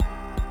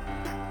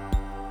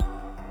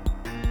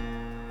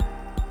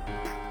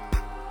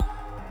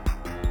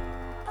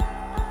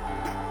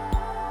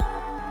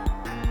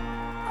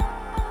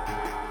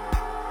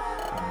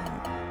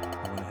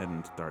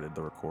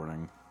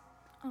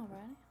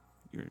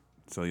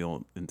So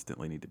you'll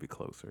instantly need to be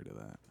closer to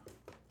that.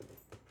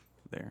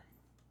 There.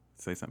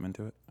 Say something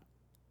into it.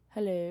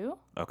 Hello.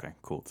 Okay,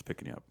 cool. It's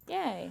picking you up.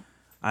 Yay.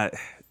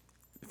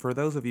 For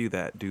those of you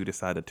that do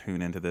decide to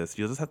tune into this,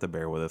 you'll just have to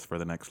bear with us for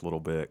the next little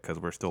bit because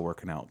we're still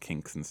working out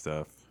kinks and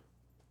stuff.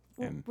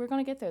 And We're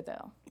going to get there,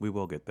 though. we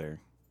will get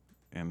there.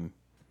 And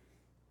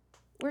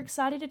we're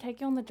excited to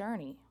take you on the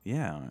journey.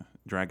 Yeah,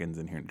 Dragon's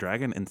in here.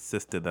 Dragon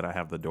insisted that I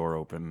have the door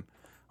open.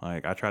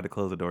 Like, I tried to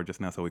close the door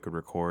just now so we could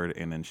record,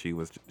 and then she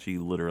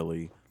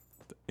literally,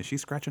 is she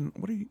scratching?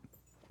 What are you?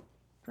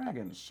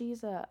 Dragon.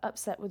 She's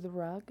upset with the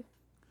rug.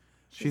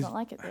 She doesn't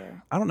like it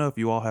there. I don't know if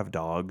you all have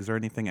dogs or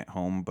anything at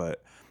home,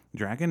 but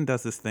Dragon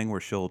does this thing where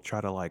she'll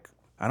try to, like,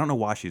 I don't know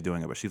why she's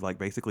doing it, but she's like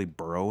basically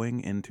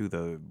burrowing into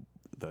the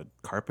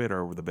carpet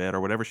or the bed or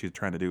whatever she's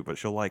trying to do, but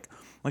she'll like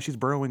she's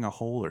burrowing a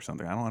hole or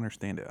something. I don't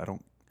understand it. I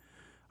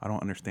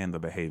don't understand the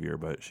behavior,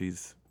 but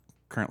she's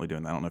currently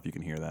doing that. I don't know if you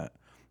can hear that.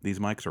 These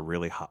mics are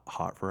really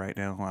hot for right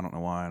now. I don't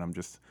know why, and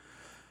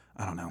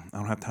I don't know. I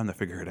don't have time to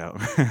figure it out.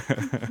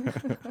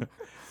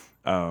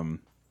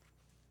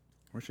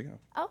 Where'd she go?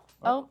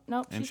 Oh,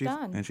 no, she's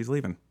gone. And she's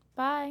leaving.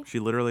 Bye. She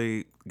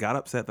literally got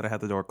upset that I had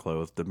the door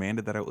closed,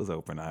 demanded that it was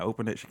open. I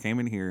opened it. She came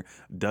in here,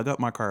 dug up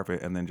my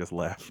carpet, and then just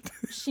left.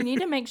 She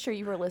needed to make sure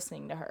you were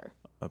listening to her.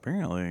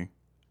 Apparently.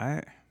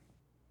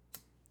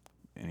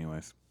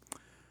 Anyways.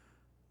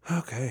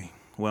 Okay.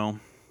 Well,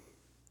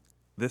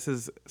 it's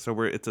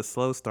a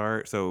slow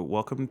start. So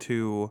welcome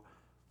to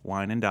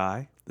Wine and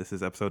Die. This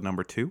is episode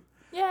number 2.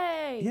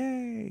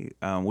 Yay!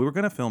 We were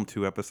going to film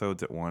 2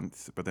 episodes at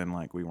once, but then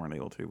we weren't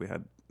able to. We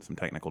had some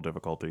technical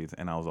difficulties,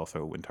 and I was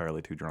also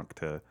entirely too drunk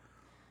to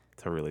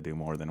really do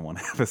more than one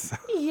episode.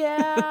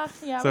 Yeah.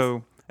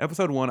 So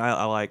episode 1,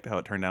 I liked how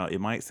it turned out. It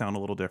might sound a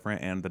little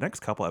different, and the next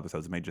couple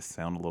episodes may just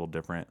sound a little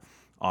different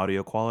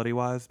audio quality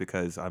wise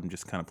because I'm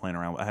just kind of playing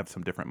around. I have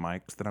some different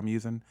mics that I'm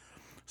using.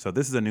 So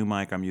this is a new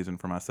mic I'm using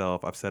for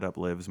myself. I've set up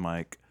Liv's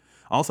mic.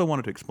 I also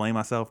wanted to explain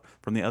myself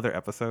from the other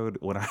episode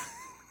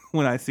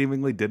when I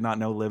seemingly did not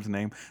know Liv's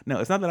name. No,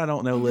 it's not that I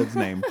don't know Liv's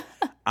name.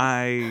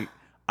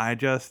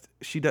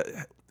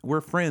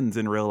 We're friends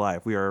in real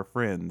life. We are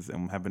friends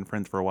and have been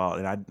friends for a while.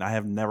 And I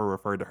have never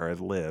referred to her as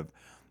Liv.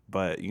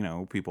 But,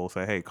 people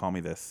say, hey, call me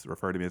this,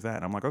 refer to me as that.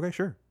 And I'm like, okay,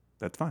 sure.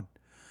 That's fine.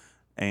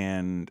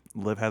 And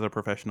Liv has a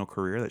professional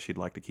career that she'd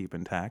like to keep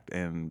intact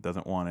and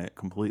doesn't want it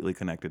completely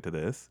connected to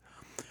this.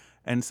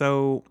 And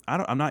so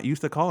I'm not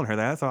used to calling her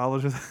that. So I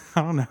was just,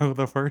 I don't know,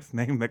 the first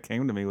name that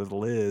came to me was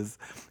Liz,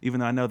 even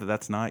though I know that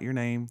that's not your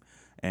name.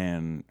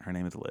 And her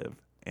name is Liv.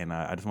 And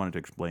I just wanted to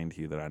explain to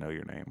you that I know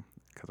your name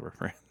because we're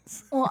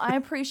friends. Well, I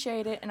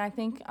appreciate it. And I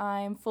think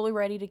I'm fully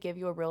ready to give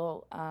you a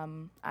real,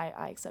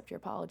 I accept your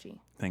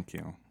apology. Thank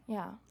you.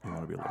 Yeah. You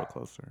want to be a little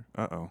closer.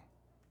 Uh-oh.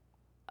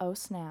 Oh,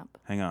 snap.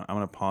 Hang on. I'm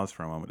going to pause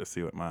for a moment to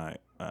see what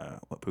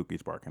what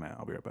Pookie's barking at.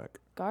 I'll be right back.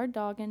 Guard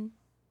dogging.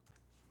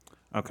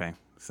 Okay.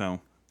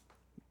 So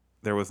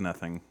there was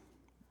nothing.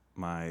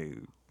 I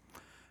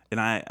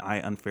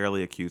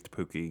unfairly accused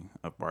Pookie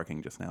of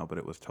barking just now, but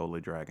it was totally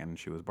Dragon.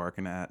 She was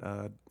barking at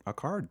a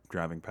car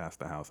driving past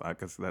the house,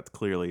 because that's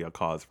clearly a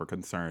cause for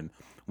concern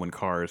when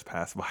cars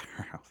pass by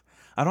her house.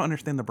 I don't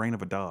understand the brain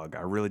of a dog.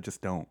 I really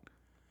just don't.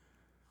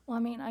 Well, I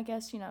mean, I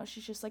guess,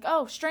 she's just like,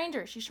 oh,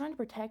 stranger. She's trying to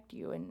protect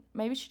you, and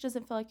maybe she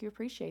doesn't feel like you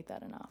appreciate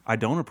that enough. I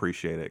don't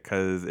appreciate it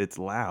because it's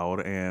loud,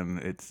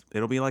 and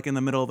it'll be like in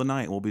the middle of the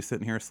night. We'll be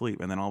sitting here asleep,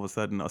 and then all of a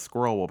sudden a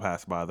squirrel will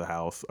pass by the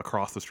house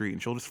across the street,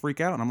 and she'll just freak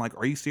out. And I'm like,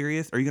 are you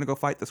serious? Are you going to go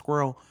fight the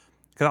squirrel?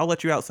 Because I'll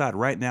let you outside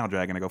right now,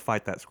 Dragon, to go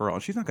fight that squirrel.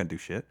 And she's not going to do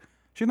shit.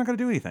 She's not going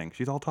to do anything.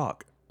 She's all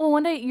talk. Well,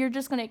 one day you're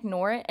just going to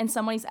ignore it, and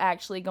somebody's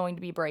actually going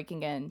to be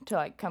breaking in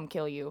to, come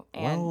kill you.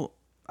 And Well,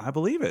 I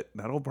believe it.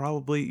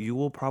 You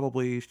will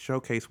probably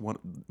showcase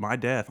my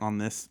death on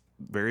this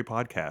very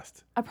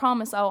podcast. I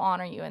promise I'll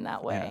honor you in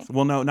that way. Yes.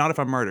 Well, no, not if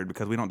I'm murdered,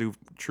 because we don't do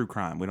true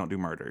crime. We don't do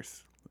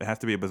murders. It has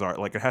to be a bizarre,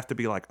 it has to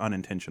be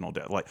unintentional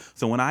death.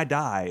 So when I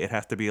die, it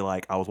has to be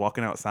I was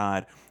walking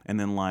outside and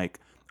then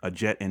a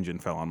jet engine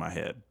fell on my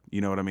head.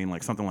 You know what I mean?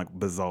 Something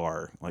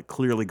bizarre.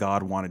 Clearly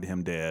God wanted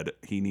him dead.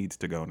 He needs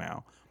to go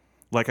now.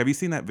 Have you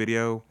seen that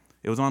video?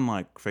 It was on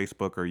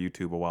Facebook or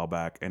YouTube a while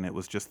back, and it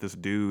was just this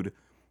dude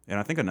and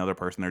I think another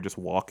person. They're just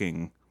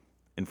walking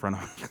in front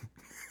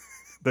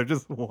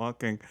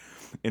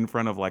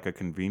of a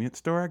convenience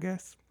store, I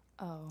guess.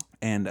 Oh.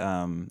 And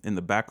in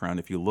the background,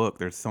 if you look,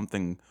 there's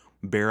something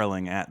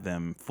barreling at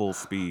them full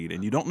speed,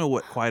 and you don't know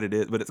what quite it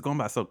is, but it's going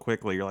by so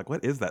quickly. You're like,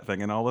 what is that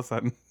thing? And all of a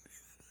sudden,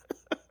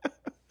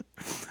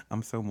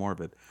 I'm so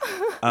morbid.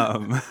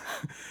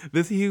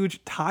 This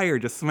huge tire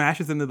just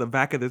smashes into the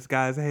back of this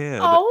guy's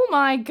head. Oh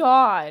my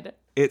God.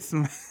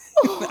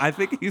 I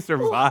think he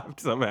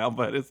survived somehow,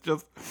 but it's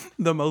just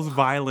the most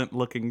violent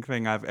looking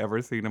thing I've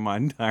ever seen in my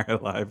entire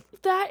life.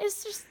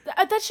 That's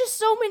just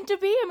so meant to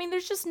be. I mean,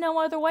 there's just no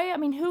other way. I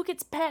mean, who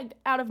gets pegged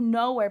out of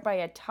nowhere by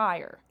a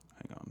tire?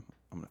 Hang on.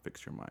 I'm going to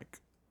fix your mic.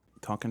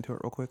 Talk into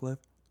it real quick, Liv.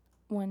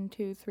 1,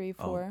 2, 3,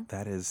 4. Oh,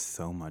 that is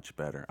so much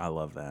better. I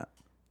love that.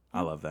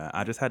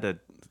 I just had to,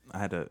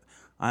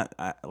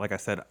 like I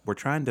said, we're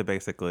trying to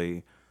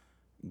basically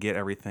get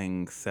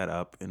everything set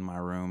up in my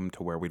room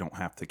to where we don't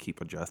have to keep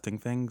adjusting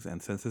things.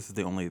 And since this is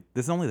only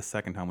the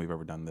second time we've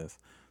ever done this,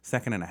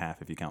 second and a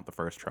half if you count the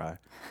first try,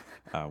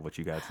 which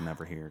you guys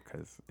never hear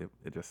because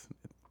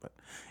but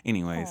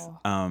anyways,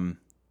 Oh.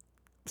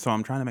 so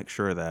I'm trying to make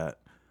sure that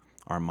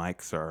our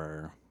mics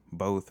are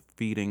both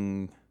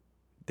feeding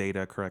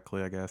data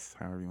correctly, I guess,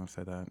 however you want to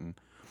say that. And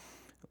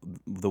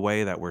the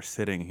way that we're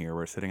sitting here,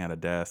 we're sitting at a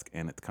desk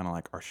and it's kind of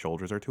like our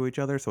shoulders are to each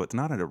other. So it's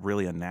not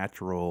really a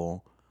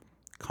natural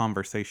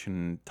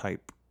conversation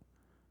type.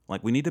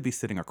 Like we need to be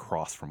sitting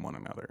across from one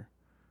another.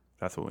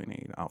 That's what we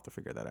need. I'll have to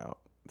figure that out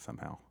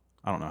somehow.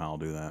 I don't know how I'll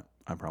do that.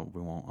 I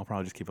probably won't. I'll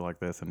probably just keep it like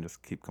this and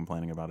just keep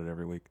complaining about it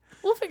every week.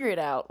 We'll figure it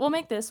out. We'll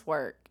make this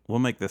work. We'll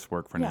make this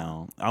work for Yeah.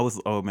 now.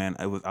 Oh man,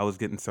 I was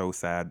getting so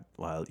sad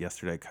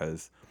yesterday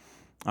because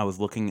I was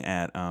looking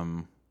at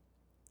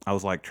I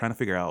was like trying to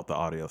figure out the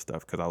audio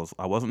stuff because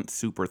I wasn't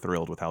super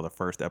thrilled with how the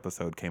first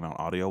episode came out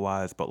audio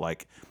wise, but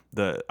like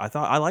I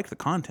thought I liked the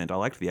content, I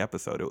liked the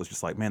episode. It was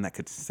just like, man, that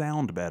could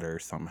sound better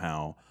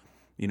somehow,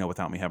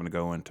 without me having to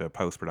go into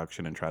post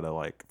production and try to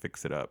like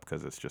fix it up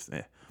because it's just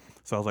eh.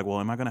 So I was like, well,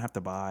 am I gonna have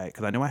to buy?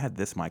 Because I know I had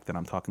this mic that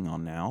I'm talking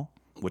on now,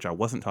 which I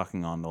wasn't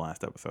talking on the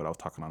last episode. I was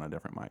talking on a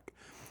different mic.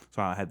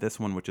 So I had this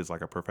one, which is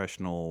like a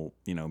professional,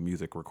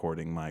 music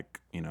recording mic,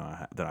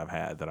 that I've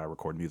had that I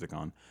record music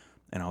on,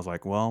 and I was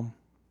like, well,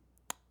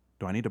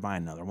 do I need to buy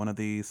another one of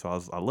these?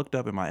 So I looked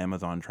up in my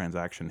Amazon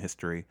transaction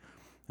history,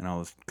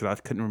 and because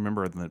I couldn't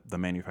remember the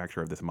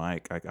manufacturer of this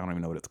mic. I don't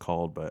even know what it's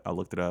called, but I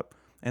looked it up,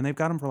 and they've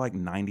got them for like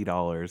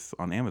 $90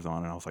 on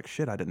Amazon, and I was like,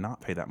 shit, I did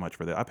not pay that much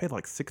for this. I paid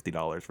like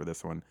 $60 for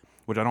this one,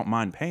 which I don't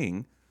mind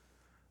paying,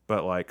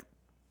 but like,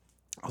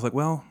 I was like,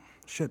 well,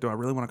 shit, do I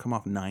really want to come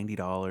off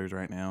 $90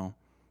 right now?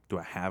 Do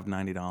I have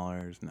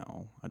 $90?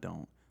 No, I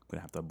don't. I'm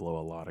gonna have to blow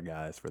a lot of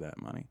guys for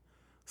that money.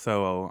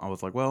 So I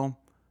was like, well,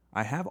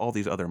 I have all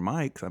these other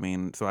mics. I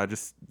mean, so I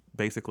just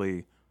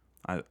basically,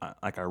 I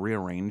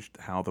rearranged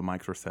how the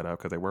mics were set up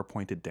because they were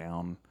pointed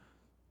down,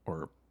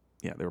 or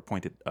yeah, they were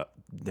pointed up,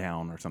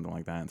 down, or something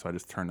like that. And so I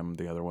just turned them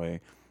the other way,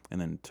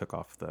 and then took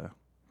off the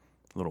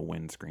little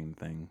windscreen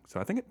thing. So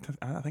I think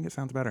it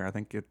sounds better. I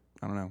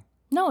don't know.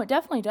 No, it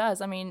definitely does.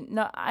 I mean,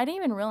 no, I didn't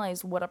even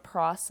realize what a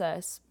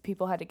process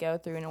people had to go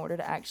through in order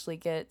to actually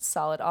get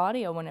solid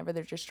audio whenever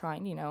they're just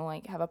trying,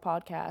 like have a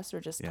podcast or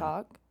just Yeah.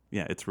 talk.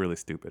 Yeah, it's really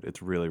stupid.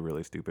 It's really,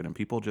 really stupid. And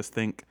people just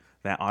think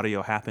that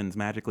audio happens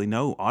magically.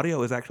 No,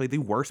 audio is actually the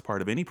worst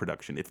part of any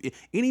production. If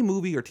any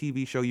movie or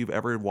TV show you've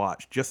ever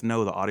watched, just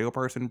know the audio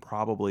person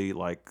probably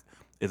like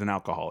is an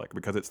alcoholic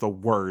because it's the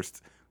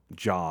worst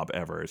job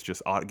ever. It's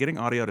just getting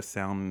audio to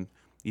sound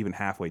even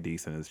halfway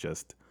decent is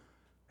just,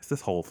 it's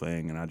this whole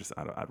thing. And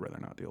I'd rather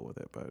not deal with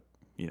it, but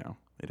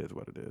it is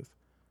what it is.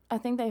 I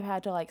think they've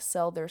had to like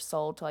sell their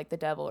soul to like the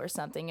devil or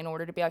something in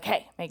order to be like,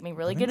 hey, make me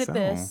really think good at so.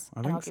 this, I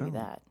and think I'll give you so.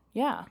 that.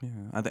 Yeah.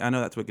 Yeah, I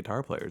know that's what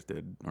guitar players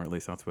did, or at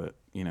least that's what,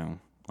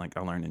 like I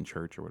learned in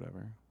church or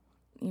whatever.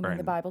 You mean Right.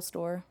 the Bible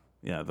store?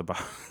 Yeah,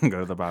 go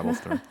to the Bible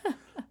store.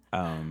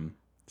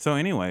 So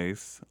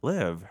anyways,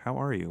 Liv,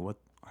 how are you?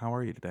 How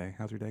are you today?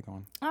 How's your day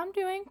going? I'm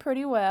doing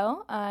pretty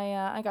well.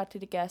 I got to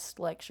guest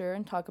lecture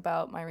and talk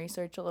about my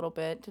research a little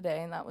bit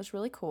today, and that was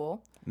really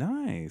cool.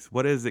 Nice.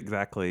 What is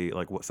exactly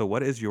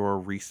what is your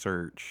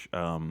research?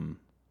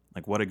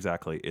 Like what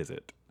exactly is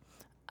it?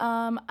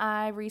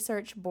 I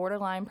research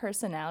borderline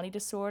personality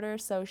disorder,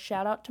 so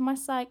shout out to my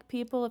psych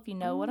people if you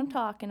know what I'm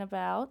talking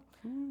about.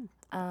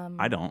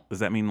 I don't. Does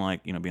that mean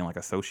like, being like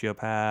a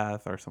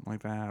sociopath or something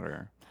like that,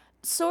 or?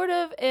 It's sort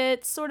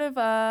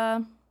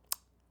of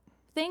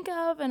think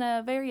of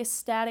a very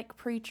ecstatic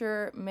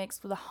preacher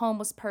mixed with a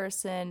homeless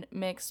person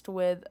mixed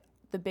with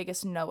the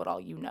biggest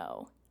know-it-all you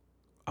know.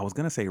 I was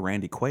gonna say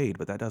Randy Quaid,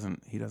 but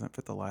he doesn't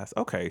fit the last.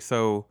 Okay,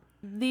 so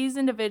These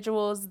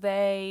individuals,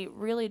 they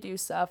really do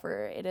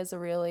suffer. It is a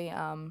really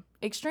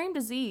extreme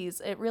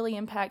disease. It really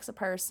impacts a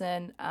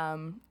person.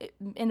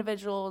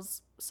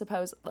 Individuals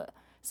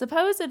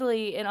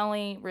supposedly it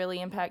only really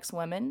impacts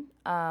women,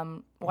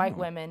 white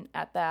women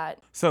at that.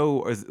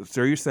 So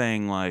you're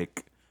saying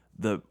like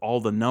all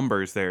the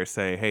numbers there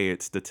say, hey,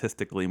 it's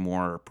statistically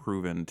more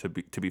proven to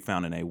be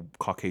found in a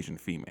Caucasian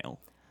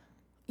female.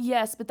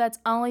 Yes, but that's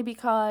only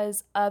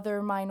because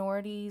other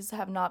minorities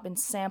have not been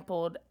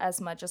sampled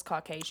as much as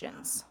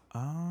Caucasians.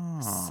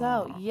 Oh.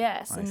 So,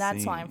 yes, and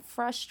that's why see. I'm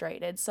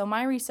frustrated. So,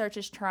 my research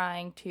is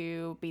trying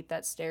to beat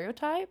that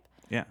stereotype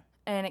Yeah.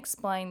 and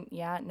explain,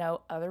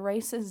 no, other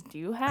races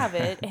do have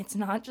it. It's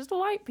not just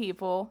white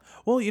people.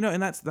 Well,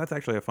 and that's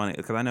actually a funny,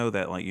 because I know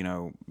that like,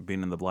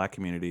 being in the Black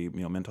community,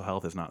 mental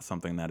health is not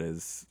something that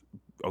is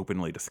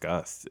openly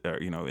discussed,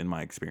 in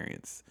my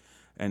experience.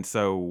 And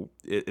so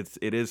it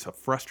is a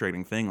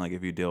frustrating thing. Like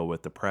if you deal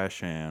with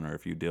depression, or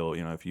if you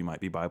if you might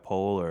be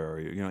bipolar,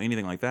 or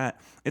anything like that,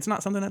 it's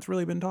not something that's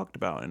really been talked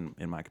about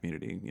in my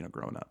community,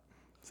 growing up.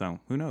 So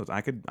who knows?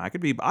 I could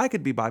be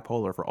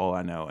bipolar for all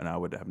I know, and I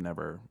would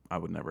never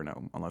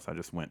know unless I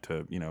just went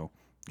to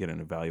get an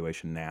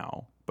evaluation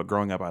now. But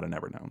growing up, I'd have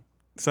never known.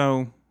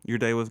 So your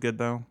day was good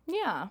though.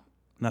 Yeah.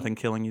 Nothing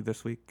killing you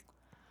this week.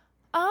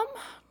 Um,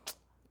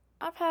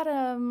 I've had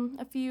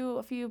a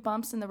few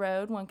bumps in the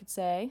road, one could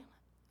say.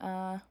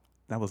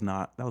 That was a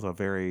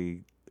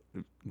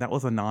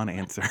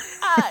non-answer.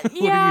 What are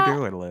Yeah. you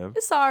doing, Liv?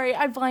 Sorry,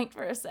 I blanked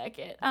for a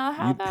second.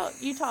 How You-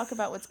 about you talk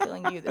about what's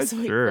killing you this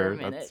week for Sure, a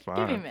that's minute? Give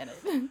me a fine.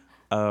 minute.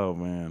 Oh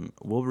man.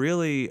 Well,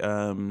 really,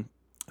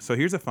 so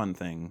here's a fun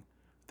thing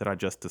that I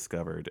just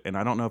discovered, and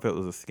I don't know if it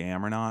was a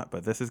scam or not,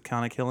 but this is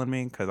kind of killing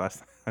me because I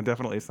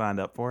definitely signed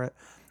up for it.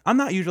 I'm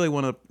not usually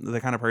one of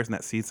the kind of person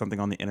that sees something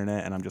on the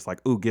internet and I'm just like,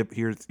 ooh,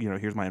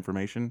 here's my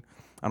information.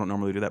 I don't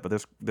normally do that,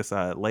 but this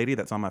lady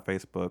that's on my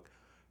Facebook,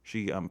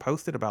 she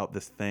posted about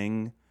this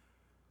thing.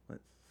 Hang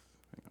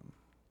on.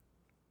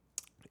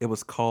 It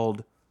was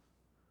called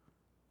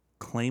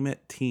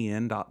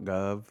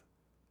claimittn.gov.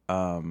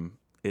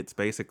 It's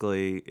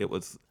basically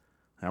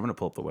I'm gonna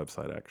pull up the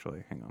website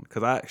actually. Hang on,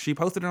 because she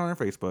posted it on her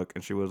Facebook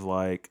and she was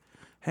like,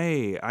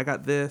 "Hey, I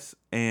got this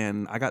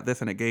and I got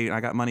this and I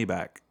got money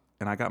back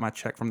and I got my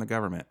check from the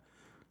government."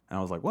 And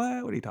I was like,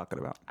 "What? What are you talking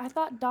about?" I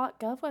thought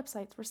 .gov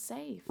websites were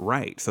safe.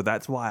 Right. So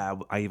that's why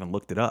I even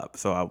looked it up.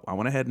 So I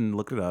went ahead and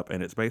looked it up,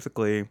 and it's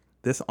basically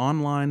this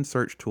online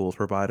search tool is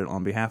provided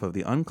on behalf of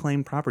the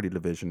Unclaimed Property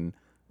Division,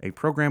 a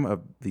program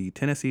of the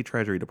Tennessee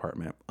Treasury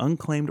Department.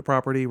 Unclaimed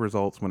property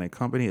results when a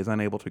company is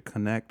unable to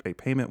connect a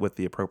payment with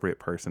the appropriate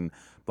person,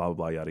 blah, blah,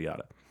 blah, yada,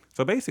 yada.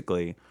 So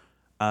basically,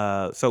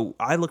 so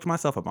I looked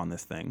myself up on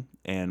this thing,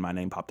 and my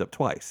name popped up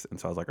twice. And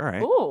so I was like, all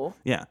right. Ooh.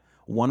 Yeah.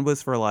 One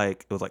was for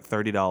it was like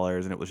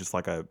 $30, and it was just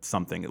like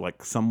something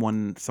like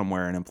someone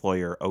somewhere, an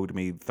employer owed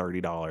me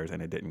 $30,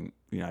 and I didn't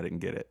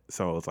get it.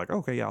 So I was like,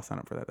 okay, yeah, I'll sign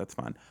up for that. That's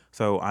fine.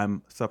 So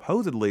I'm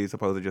supposedly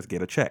supposed to just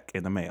get a check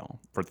in the mail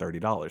for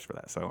 $30 for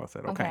that. So I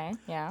said, okay. Okay,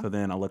 yeah. So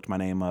then I looked my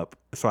name up.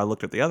 So I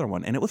looked at the other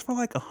one, and it was for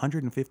like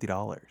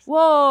 $150.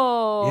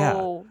 Whoa.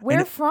 Yeah.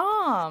 Where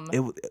from?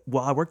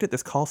 Well, I worked at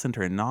this call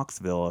center in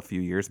Knoxville a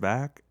few years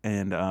back,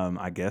 and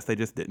I guess they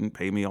just didn't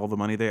pay me all the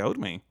money they owed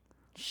me.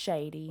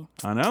 Shady.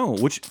 I know,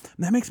 which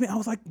that makes me. I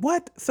was like,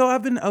 "What?" So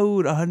I've been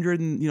owed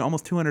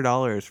almost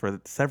 $200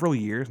 for several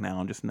years now,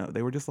 and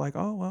they were just like,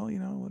 "Oh well,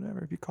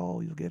 whatever. If you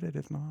call, you'll get it.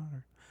 If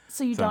not."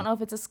 So you don't know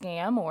if it's a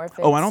scam or if it's...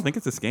 Oh, I don't think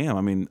it's a scam.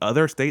 I mean,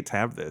 other states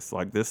have this.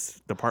 Like this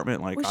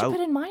department, We should put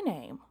in my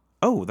name.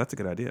 Oh, that's a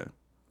good idea.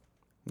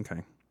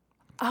 Okay.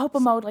 I hope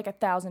I'm owed like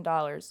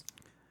 $1,000.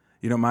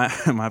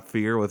 My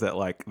fear was that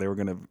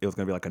it was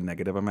gonna be like a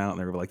negative amount,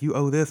 and they were like, "You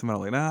owe this," and I'm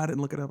like, "Nah, I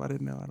didn't look it up. I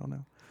didn't know. I don't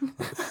know."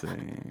 Let's see.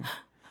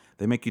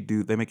 They make you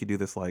do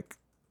this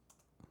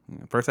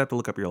first I have to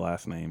look up your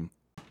last name.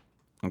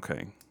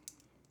 Okay.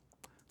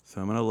 So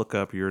I'm gonna look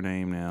up your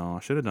name now. I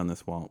should have done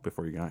this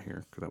before you got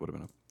here, because that would have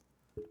been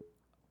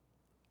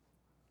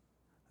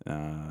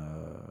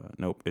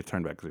nope, it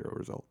turned back 0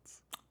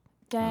 results.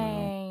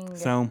 Dang.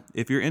 So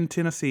if you're in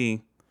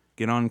Tennessee,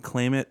 get on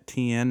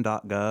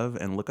claimittn.gov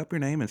and look up your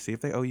name and see if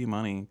they owe you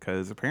money,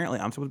 because apparently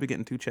I'm supposed to be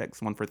getting 2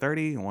 checks, one for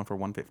 $30 and one for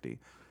 $150.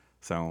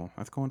 So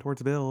that's going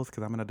towards bills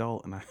because I'm an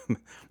adult, and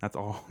that's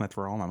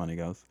where all my money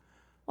goes.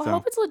 Well, So, I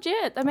hope it's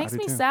legit. That makes do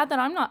me too. sad that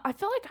I'm not... I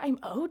feel like I'm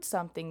owed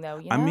something,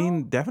 though, I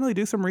mean, definitely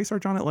do some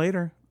research on it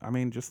later. I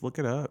mean, just look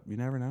it up. You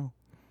never know.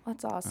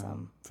 That's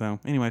awesome. So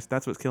anyways,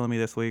 that's what's killing me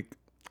this week.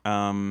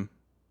 I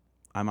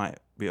might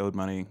be owed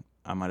money.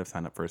 I might have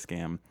signed up for a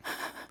scam.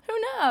 Who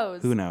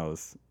knows? Who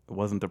knows? It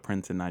wasn't a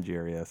prince in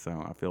Nigeria,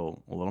 so I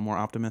feel a little more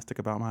optimistic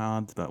about my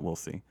odds, but we'll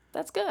see.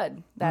 That's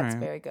good. That's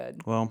right. very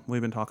good. Well,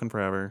 we've been talking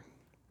forever.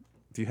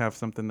 Do you have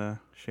something to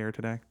share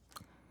today?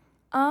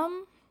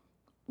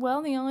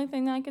 Well, the only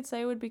thing that I could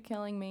say would be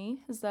killing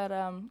me is that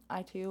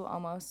I too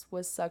almost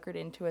was suckered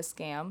into a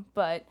scam,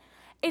 but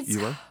it's...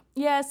 You were?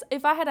 Yes,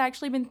 if I had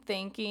actually been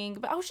thinking,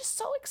 but I was just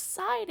so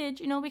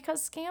excited,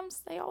 because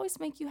scams, they always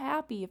make you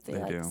happy if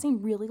they do.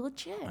 Seem really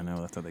legit. I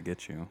know, that's how they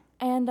get you.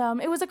 And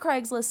it was a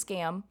Craigslist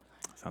scam.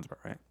 Sounds about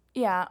right.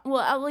 Yeah, well,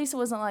 at least it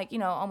wasn't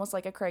almost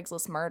like a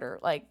Craigslist murder.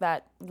 Like,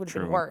 that would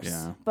have been worse.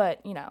 Yeah.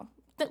 But,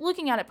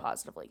 looking at it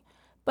positively.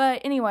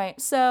 But anyway,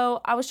 so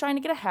I was trying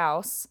to get a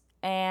house,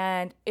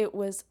 and it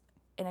was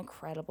an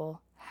incredible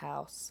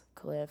house,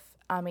 Cliff.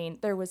 I mean,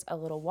 there was a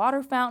little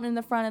water fountain in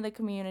the front of the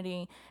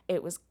community.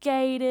 It was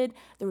gated.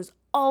 There was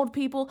old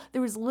people.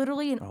 There was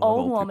literally an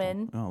old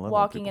woman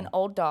walking an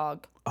old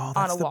dog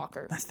on a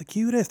walker. That's the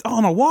cutest. Oh,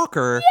 on a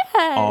walker?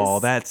 Yes. Oh,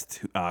 that's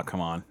too...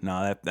 come on.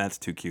 No, that's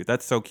too cute.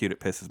 That's so cute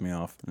it pisses me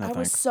off. No, I thanks.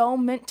 was so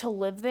meant to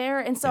live there,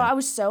 and so I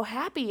was so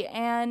happy,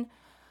 and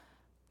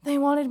they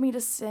wanted me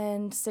to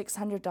send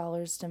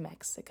 $600 to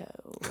Mexico.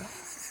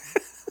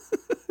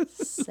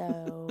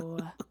 So...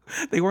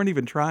 They weren't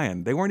even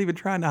trying. They weren't even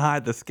trying to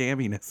hide the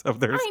scamminess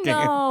of their scam.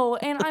 I know,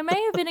 and I may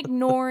have been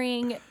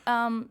ignoring,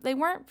 they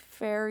weren't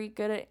very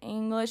good at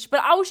English,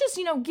 but I was just,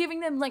 giving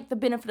them, the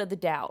benefit of the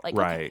doubt. Like,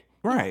 Right. okay,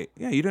 Right.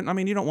 Yeah, you don't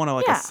want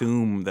to Yeah.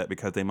 assume that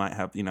because they might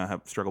have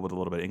struggled with a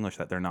little bit of English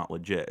that they're not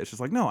legit. It's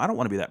just like, no, I don't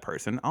want to be that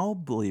person. I'll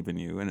believe in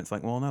you. And it's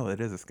like, well, no, it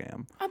is a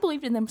scam. I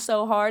believed in them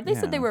so hard. They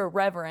said they Yeah. were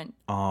irreverent.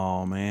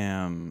 Oh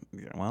man.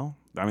 Yeah, well,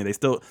 I mean,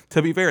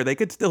 to be fair, they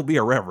could still be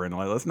a reverend.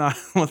 Like, let's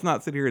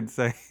not sit here and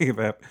say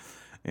that.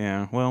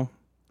 Yeah. Well,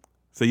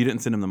 So you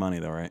didn't send him the money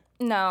though, right?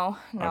 No,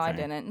 I Okay,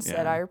 didn't.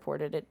 Instead, yeah. I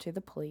reported it to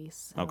the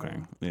police. So. Okay.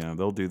 Yeah,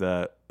 they'll do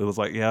that. It was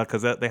like, yeah,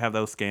 because they have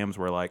those scams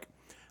where like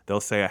they'll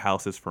say a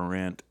house is for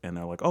rent, and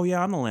they're like, oh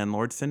yeah, I'm the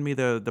landlord. Send me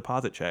the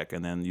deposit check,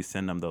 and then you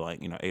send them the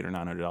like $800 or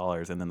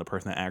 $900, and then the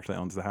person that actually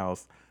owns the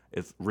house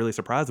is really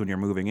surprised when you're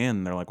moving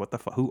in. They're like, what the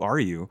fuck? Who are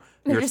you?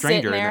 They're You're a just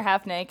stranger. sitting there And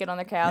half naked on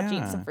their couch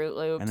eating some yeah. Fruit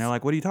Loops. And they're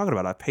like, what are you talking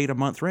about? I paid a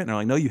month's rent. And they're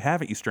like, no, you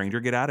haven't, you stranger.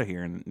 Get out of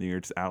here. And you're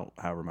just out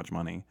however much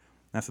money.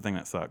 That's the thing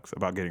that sucks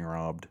about getting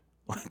robbed.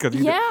 Because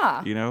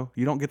Yeah.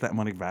 you don't get that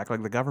money back.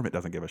 Like the government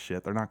doesn't give a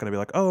shit. They're not going to be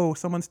like, oh,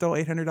 someone stole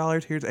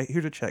 $800.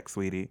 Here's a check,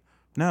 sweetie.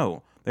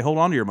 No, they hold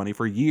on to your money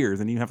for years,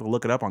 and you have to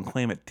look it up on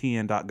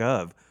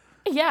claim@tn.gov.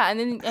 Yeah, and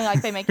then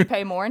like they make you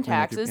pay more in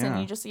taxes, and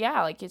yeah. you just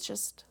like it's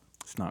just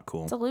It's not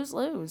cool. it's a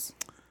lose-lose.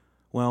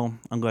 Well,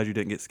 I'm glad you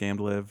didn't get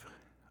scammed, Liv.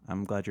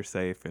 I'm glad you're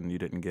safe and you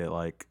didn't get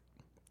like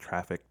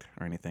trafficked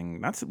or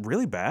anything. That's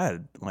really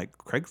bad. Like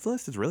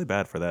Craigslist is really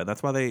bad for that.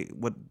 That's why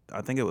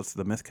I think it was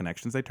the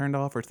misconnections they turned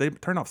off, or they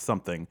turned off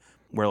something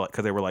where like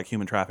because they were like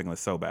human trafficking was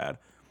so bad.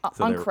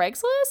 So On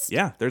Craigslist?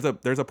 Yeah, there's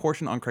a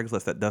portion on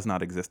Craigslist that does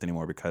not exist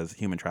anymore because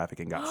human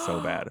trafficking got so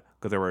bad.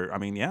 Because there were, I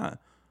mean, yeah.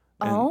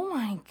 And, Oh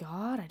my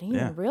God, I didn't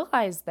Yeah. even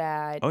realize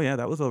that. oh yeah,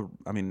 that was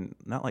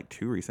not like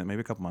too recent,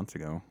 maybe a couple months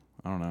ago.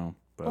 I don't know,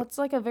 but Well, it's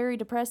like a very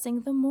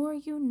depressing, the more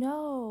you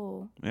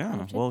know. yeah.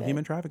 kind of Well, tidbit.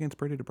 human trafficking is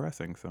pretty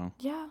depressing. So.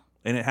 Yeah.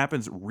 And it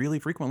happens really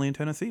frequently in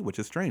Tennessee, which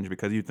is strange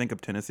because you think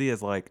of Tennessee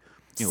as like,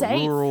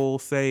 Safe. rural,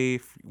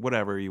 safe,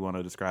 whatever you want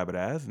to describe it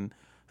as. And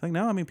it's like,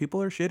 no, I mean, people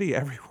are shitty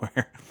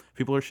everywhere.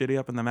 People are shitty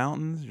up in the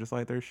mountains, just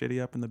like they're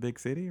shitty up in the big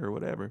city or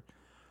whatever.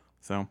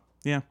 So,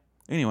 yeah.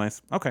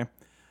 Anyways, okay.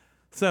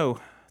 So,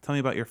 tell me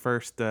about your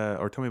first,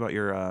 or tell me about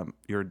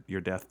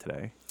your death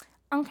today.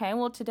 Okay,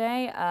 well,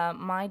 today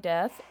my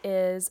death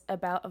is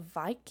about a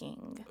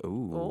Viking. Ooh.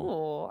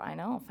 Ooh, I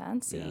know,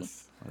 fancy.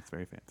 Yes, that's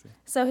very fancy.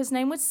 So his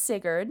name was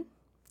Sigurd.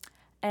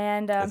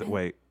 And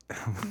Wait,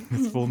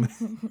 his full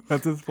name?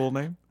 That's his full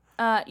name?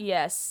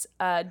 yes,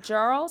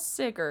 Jarl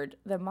Sigurd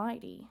the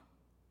Mighty.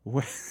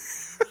 What?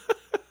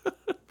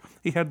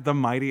 He had the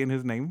mighty in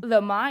his name?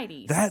 The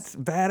Mighty. That's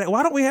bad.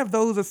 Why don't we have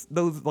those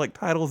like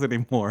titles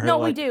anymore? No,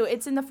 like, we do.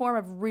 It's in the form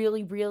of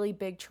really, really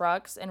big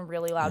trucks and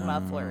really loud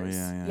mufflers.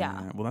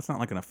 Yeah. Well, that's not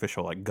like an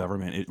official like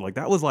government. Like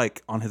that was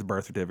like on his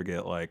birth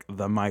certificate. Like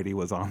the mighty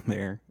was on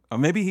there. Or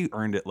maybe he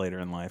earned it later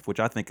in life, which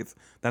I think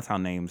that's how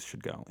names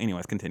should go.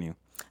 Anyways, continue.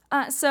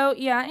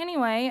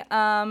 Anyway,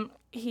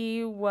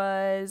 he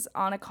was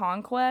on a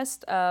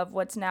conquest of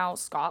what's now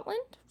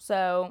Scotland.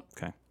 So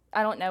Okay.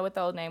 I don't know what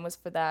the old name was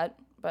for that,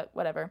 but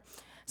whatever.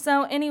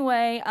 So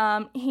anyway,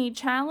 he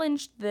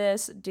challenged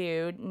this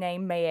dude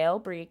named Mael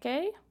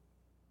Brike,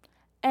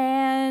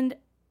 and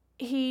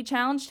he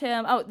challenged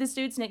him. Oh, this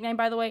dude's nickname,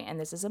 by the way, and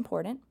this is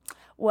important,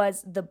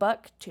 was the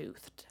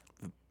Buck-Toothed.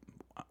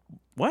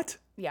 What?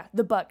 Yeah,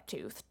 the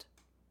Buck-Toothed.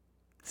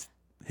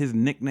 His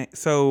nickname.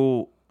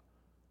 So.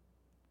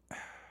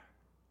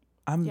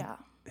 Yeah.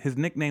 His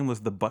nickname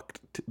was the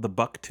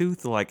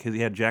Bucktooth. Like he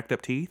had jacked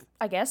up teeth.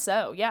 I guess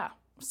so, yeah.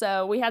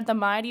 So we had the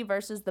Mighty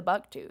versus the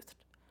Buck-Toothed.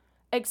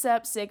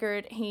 Except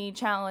Sigurd, he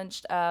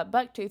challenged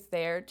Bucktooth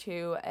there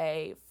to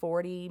a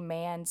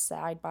 40-man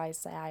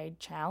side-by-side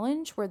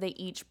challenge where they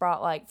each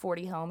brought like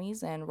 40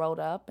 homies and rolled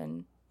up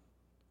and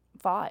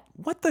fought.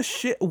 What the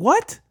shit?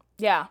 What?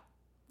 Yeah.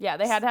 Yeah,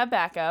 they had to have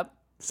backup.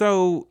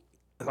 So,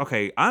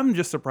 okay, I'm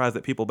just surprised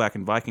that people back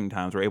in Viking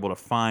times were able to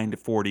find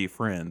 40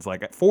 friends.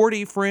 Like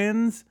 40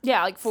 friends?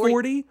 Yeah, like 40.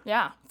 40?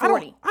 Yeah,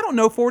 40. I don't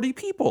know 40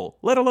 people,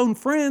 let alone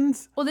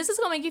friends. Well, this is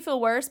going to make you feel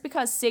worse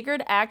because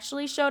Sigurd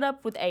actually showed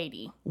up with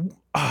 80.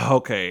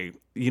 Okay,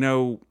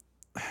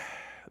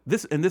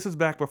 this is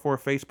back before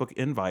Facebook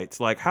invites.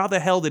 Like, how the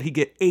hell did he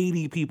get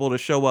 80 people to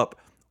show up?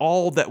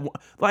 All that,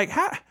 like,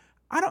 how?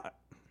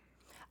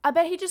 I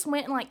bet he just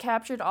went and like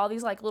captured all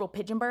these like little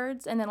pigeon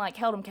birds and then like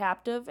held them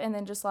captive and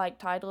then just like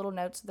tied little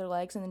notes to their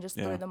legs and then just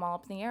threw them all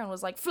up in the air and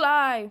was like,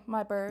 "Fly,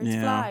 my birds,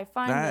 fly,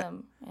 find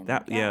them." And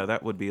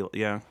that would be,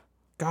 yeah.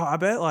 God, I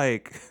bet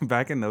like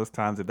back in those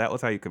times, if that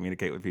was how you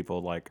communicate with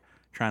people, like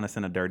trying to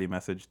send a dirty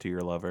message to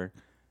your lover.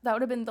 That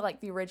would have been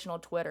like the original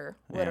Twitter,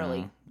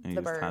 literally. Yeah. And you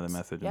the just birds. tie the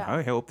message. Yeah.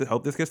 And, oh,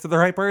 hope this gets to the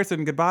right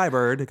person. Goodbye,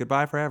 bird.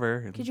 Goodbye forever.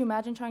 And Could you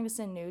imagine trying to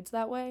send nudes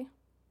that way?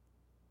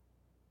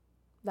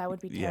 That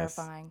would be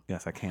terrifying.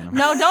 Yes, I can.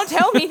 No, don't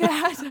tell me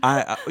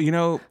that.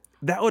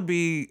 That would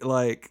be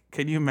like,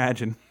 can you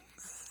imagine?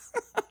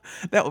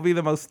 That would be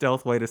the most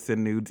stealth way to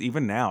send nudes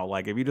even now.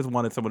 Like if you just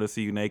wanted someone to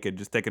see you naked,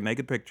 just take a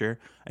naked picture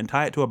and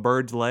tie it to a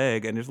bird's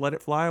leg and just let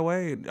it fly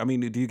away. I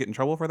mean, do you get in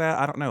trouble for that?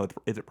 I don't know.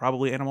 Is it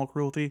probably animal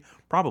cruelty?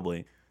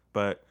 Probably.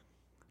 But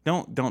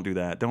don't do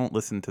that. Don't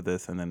listen to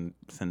this and then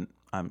send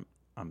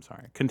I'm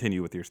sorry.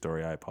 Continue with your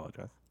story. I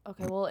apologize.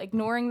 Okay, well,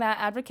 ignoring that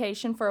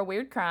advocation for a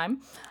weird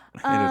crime. It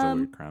is a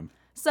weird crime.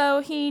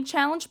 So he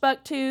challenged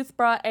Bucktooth,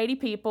 brought 80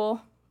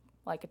 people,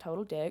 like a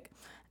total dick,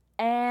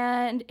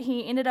 and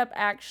he ended up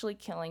actually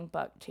killing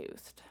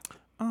Bucktooth.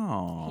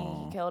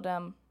 Oh. He killed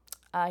him,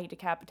 he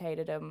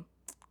decapitated him,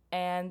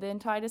 and then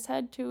tied his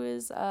head to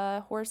his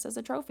horse as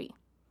a trophy.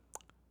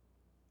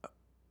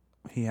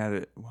 He had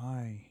it.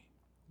 Why?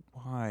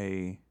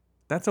 Why?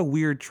 That's a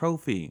weird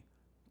trophy.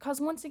 Because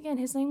once again,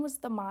 his name was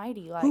the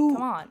Mighty. Like, Who-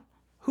 come on.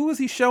 Who is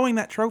he showing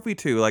that trophy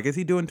to? Like, is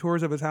he doing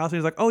tours of his house? And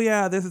he's like, oh,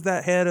 yeah, this is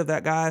that head of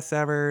that guy,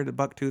 severed, the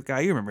bucktooth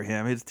guy. You remember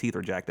him. His teeth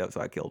were jacked up, so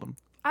I killed him.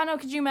 I know.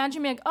 Could you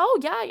imagine being like, oh,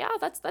 yeah,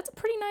 that's a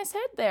pretty nice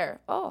head there.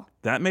 Oh.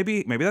 That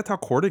maybe that's how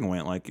courting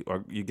went. Like,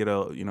 or you get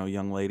a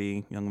young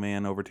lady, young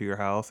man over to your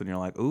house, and you're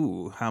like,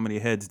 ooh, how many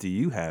heads do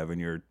you have in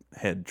your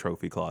head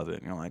trophy closet?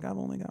 And you're like, I've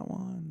only got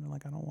one. They're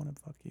like, I don't want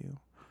to fuck you.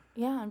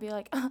 Yeah, and be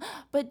like,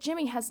 but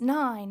Jimmy has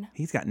 9.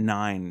 He's got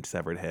 9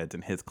 severed heads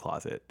in his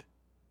closet.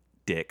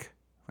 Dick.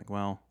 Like,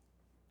 well,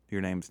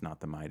 your name's not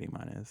the Mighty,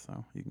 mine is,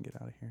 so you can get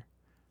out of here.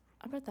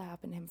 I bet that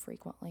happened to him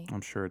frequently. I'm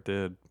sure it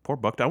did. Poor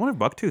Bucktooth. I wonder if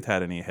Bucktooth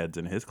had any heads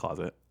in his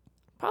closet.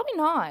 Probably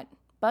not.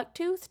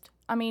 Bucktoothed?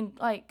 I mean,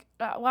 like,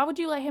 why would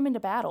you let him into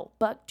battle?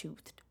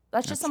 Bucktoothed.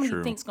 That's just someone true.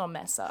 you think's gonna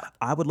mess up.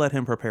 I would let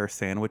him prepare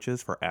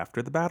sandwiches for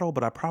after the battle,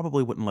 but I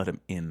probably wouldn't let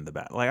him in the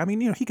battle. Like, I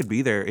mean, he could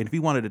be there, and if he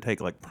wanted to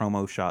take like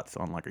promo shots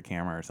on like a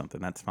camera or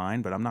something, that's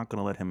fine. But I'm not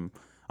gonna let him.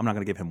 I'm not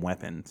gonna give him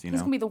weapons. He's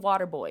gonna be the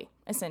water boy,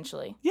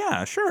 essentially.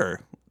 Yeah,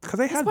 sure. Because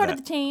they He's had part that.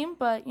 of the team,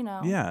 but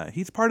Yeah,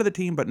 he's part of the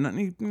team, but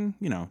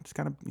just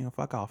kind of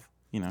fuck off.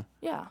 Yeah.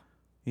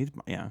 All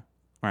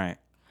right.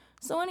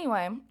 So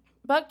anyway,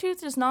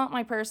 Bucktooth is not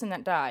my person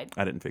that died.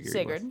 I didn't figure.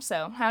 Sigurd.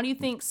 So how do you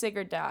think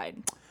Sigurd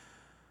died?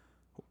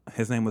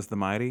 His name was the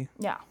Mighty.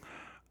 Yeah.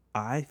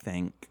 I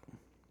think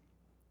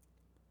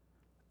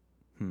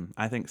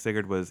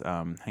Sigurd was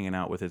hanging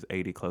out with his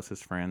 80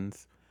 closest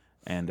friends,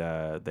 and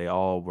they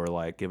all were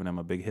like giving him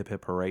a big hip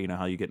hip hooray. You know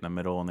how you get in the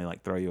middle and they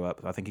like throw you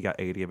up? I think he got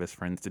 80 of his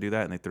friends to do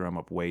that, and they threw him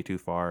up way too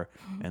far.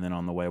 And then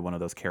on the way, one of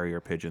those carrier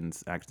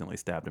pigeons accidentally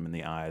stabbed him in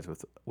the eyes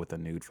with a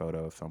nude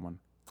photo of someone.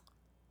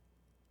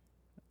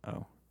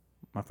 Oh,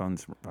 my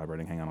phone's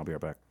vibrating. Hang on, I'll be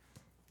right back.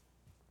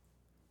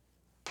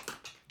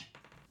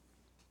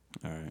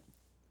 All right.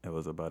 It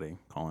was a buddy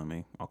calling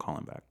me. I'll call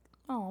him back.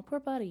 Oh,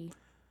 poor buddy.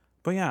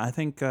 But yeah, I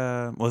think,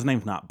 his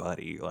name's not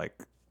Buddy. Like,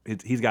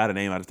 he's got a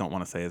name. I just don't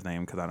want to say his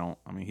name because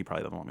he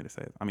probably doesn't want me to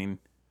say it. I mean,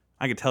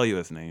 I could tell you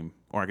his name,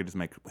 or I could just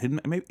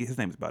maybe his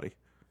name's Buddy.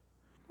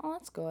 Oh,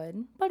 that's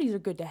good. Buddies are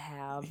good to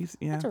have.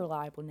 That's a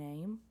reliable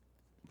name.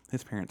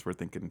 His parents were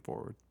thinking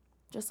forward.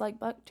 Just like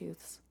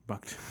Bucktooth's.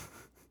 Buck.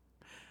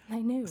 I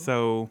knew.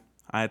 So,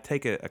 I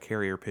take it a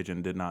carrier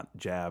pigeon did not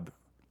jab,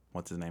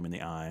 what's his name, in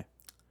the eye.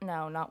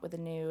 No, not with a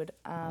nude.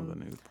 With a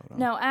nude photo.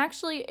 No,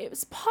 actually, it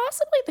was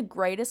possibly the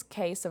greatest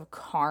case of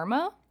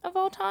karma of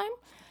all time.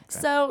 Okay.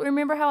 So,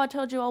 remember how I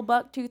told you old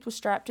Bucktooth was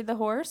strapped to the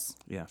horse?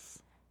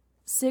 Yes.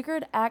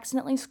 Sigurd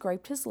accidentally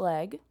scraped his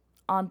leg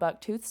on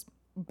Bucktooth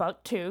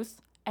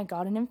and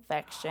got an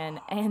infection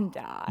and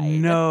died.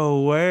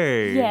 No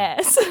way.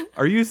 Yes.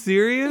 Are you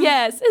serious?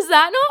 Yes. Is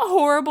that not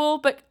horrible,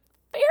 but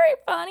very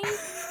funny?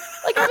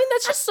 Like, I mean,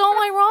 that's just so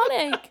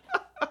ironic.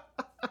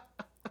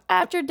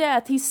 After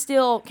death, he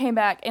still came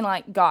back and,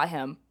 like, got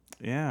him.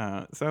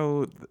 Yeah.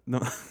 So, no,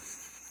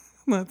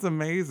 that's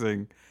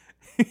amazing.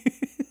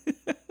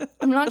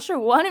 I'm not sure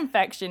what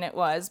infection it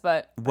was,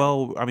 but...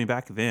 Well, I mean,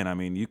 back then,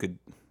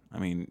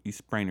 you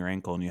sprain your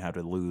ankle and you have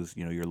to lose,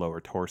 your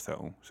lower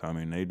torso. So, I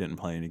mean, they didn't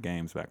play any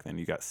games back then.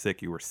 You got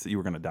sick, you were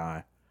going to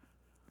die.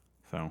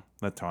 So,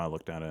 that's how I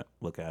looked at it.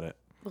 Looked at it?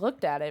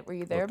 Were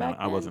you there back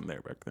then? I wasn't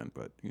there back then,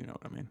 but you know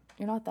what I mean.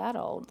 You're not that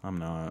old. I'm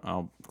not.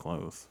 I'll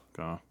close.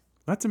 God.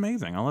 That's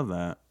amazing. I love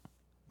that.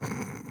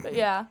 But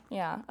yeah.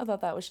 I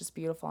thought that was just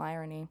beautiful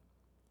irony.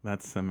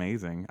 That's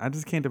amazing. I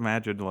just can't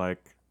imagine,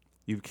 like,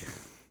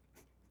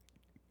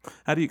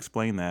 how do you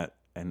explain that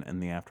in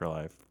the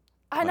afterlife?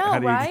 I know,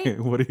 right?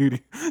 What do you do?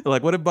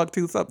 Like, what if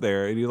Bucktooth's up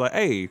there and he's like,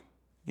 hey,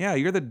 yeah,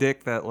 you're the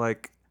dick that,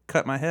 like,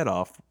 cut my head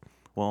off.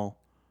 Well,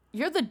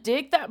 you're the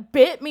dick that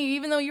bit me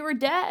even though you were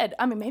dead.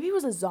 I mean, maybe he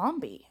was a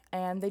zombie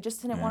and they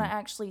just didn't want to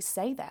actually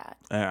say that.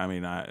 I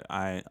mean,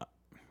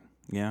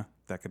 yeah,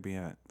 that could be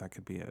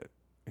it.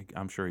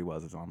 I'm sure he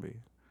was a zombie.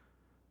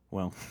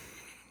 Well,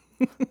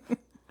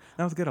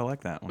 that was good. I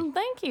like that one.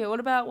 Thank you.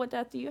 What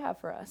death do you have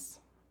for us?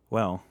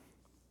 Well,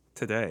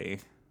 today,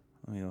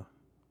 let me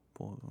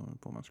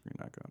pull my screen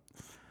back up.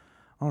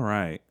 All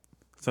right.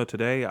 So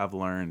today I've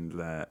learned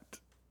that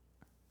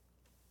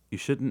you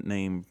shouldn't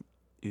name,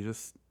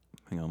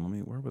 hang on,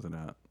 where was it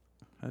at?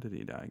 How did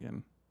he die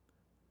again?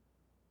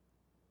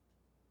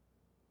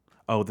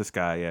 Oh, this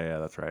guy. Yeah,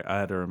 that's right. I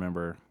had to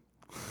remember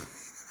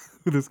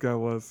who this guy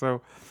was.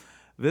 So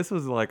this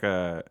was like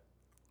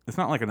it's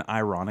not like an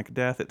ironic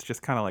death. It's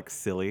just kind of like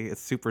silly.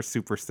 It's super,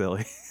 super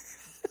silly.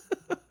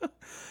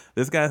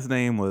 This guy's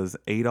name was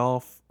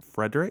Adolf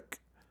Frederick.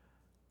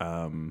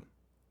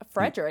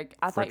 Frederick?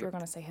 I thought you were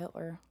going to say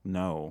Hitler.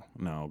 No,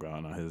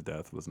 God, no. His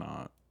death was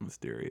not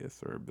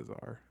mysterious or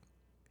bizarre.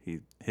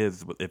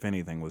 His, if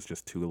anything, was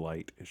just too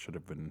light. It should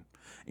have been.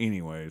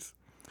 Anyways,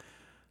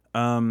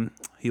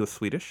 he was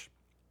Swedish.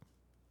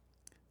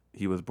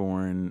 He was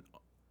born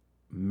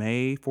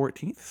May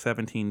 14th,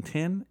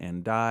 1710,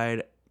 and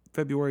died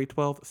February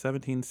 12th,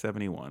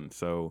 1771.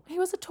 So he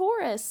was a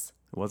Taurus.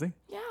 Was he?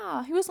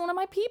 Yeah, he was one of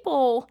my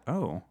people.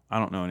 Oh, I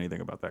don't know anything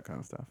about that kind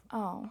of stuff.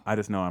 Oh. I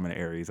just know I'm an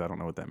Aries. I don't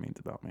know what that means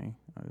about me.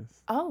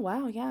 Oh,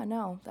 wow. Yeah,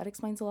 no, that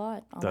explains a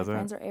lot. All Does my it?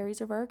 friends are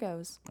Aries or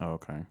Virgos. Oh,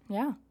 okay.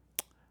 Yeah.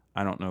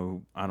 I don't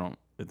know.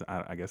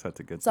 I guess that's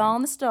a good It's thing. all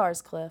in the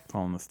stars, Cliff. It's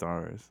all in the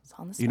stars. It's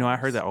all in the stars. You know, I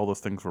heard that all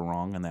those things were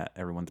wrong and that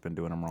everyone's been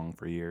doing them wrong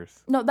for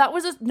years. No, that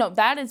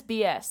is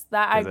BS.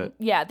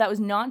 That was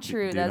not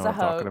true. do you That's know a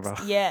what I'm talking hoax.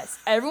 about? Yes,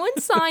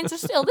 everyone's signs are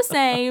still the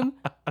same.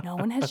 No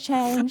one has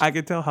changed. I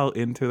can tell how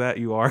into that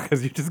you are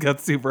because you just got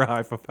super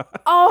hype about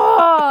it.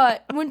 Oh,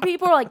 when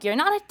people are like, "You're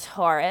not a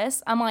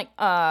Taurus," I'm like,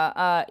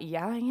 yeah,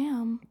 I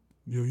am.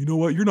 Yo, you know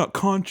what? You're not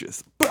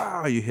conscious.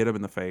 Bah! You hit him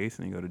in the face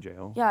and you go to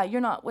jail. Yeah,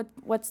 you're not.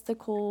 What's the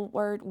cool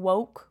word?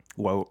 Woke.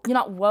 Woke. You're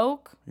not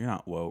woke. You're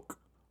not woke.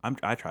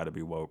 I try to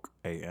be woke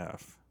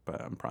AF,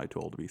 but I'm probably too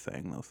old to be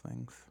saying those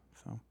things.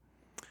 So,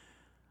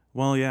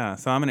 well, yeah.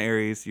 So I'm an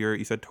Aries.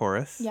 You said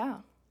Taurus. Yeah.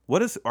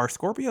 Are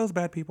Scorpios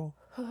bad people?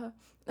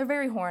 They're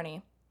very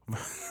horny.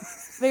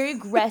 Very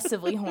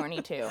aggressively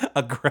horny too.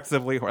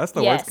 Aggressively. That's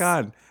the Yes. worst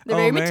kind. They're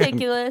very man.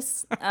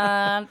 meticulous.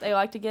 They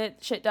like to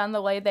get shit done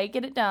the way they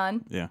get it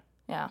done. Yeah.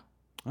 Yeah.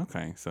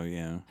 Okay. So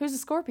yeah. Who's a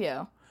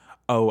Scorpio?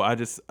 Oh, I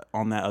just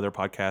on that other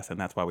podcast, and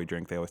that's why we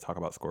drink. They always talk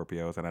about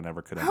Scorpios, and I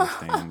never could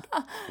understand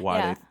why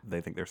Yeah. they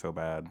think they're so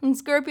bad. And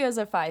Scorpios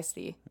are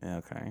feisty. Yeah,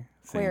 okay.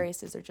 See.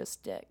 Aquariuses are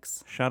just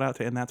dicks. Shout out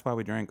to and that's why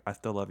we drink. I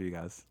still love you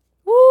guys.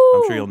 Woo!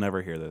 I'm sure you'll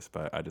never hear this,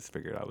 but I just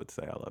figured I would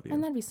say I love you.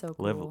 And that'd be so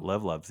cool.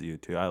 Liv loves you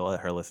too. I let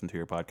her listen to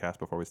your podcast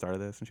before we started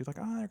this, and she's like,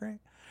 "Oh, they're great."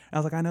 I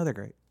was like, "I know they're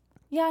great."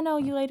 Yeah, no,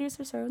 you ladies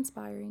are so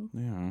inspiring.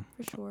 Yeah.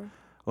 For sure.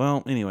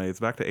 Well, anyways,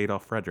 back to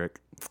Adolf Frederick.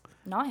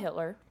 Not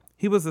Hitler.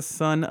 He was the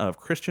son of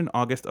Christian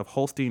August of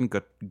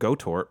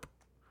Holstein-Gottorp.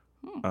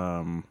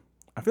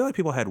 I feel like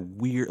people had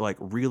weird, like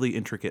really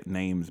intricate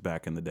names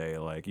back in the day.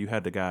 Like you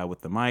had the guy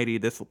with the mighty.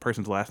 This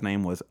person's last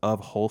name was of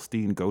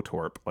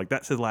Holstein-Gottorp. Like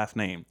that's his last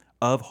name,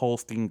 of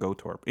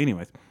Holstein-Gottorp.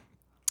 Anyways,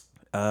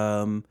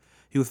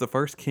 he was the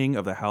first king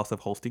of the House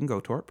of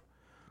Holstein-Gottorp.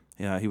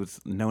 Yeah, he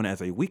was known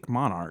as a weak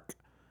monarch.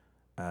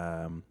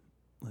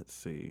 Let's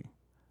see.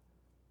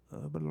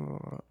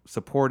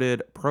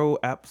 Supported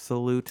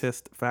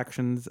pro-absolutist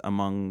factions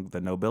among the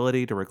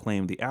nobility to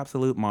reclaim the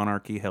absolute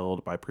monarchy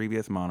held by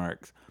previous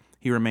monarchs.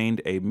 He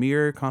remained a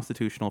mere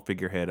constitutional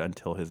figurehead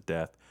until his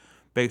death.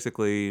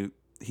 Basically,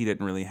 he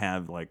didn't really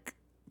have like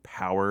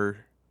power.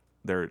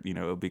 There, it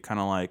would be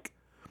kind of like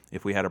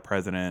if we had a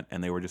president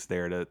and they were just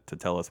there to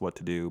tell us what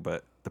to do,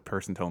 but the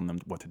person telling them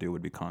what to do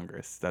would be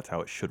Congress. That's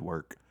how it should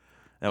work.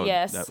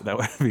 Yes. That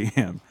would be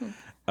him.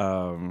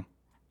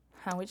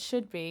 How it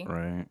should be.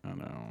 Right, I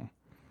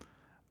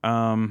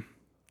know.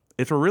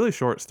 It's a really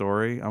short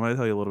story. I'm going to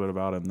tell you a little bit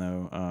about him,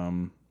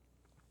 though.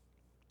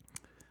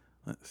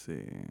 Let's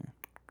see.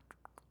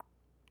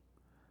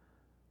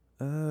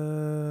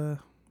 The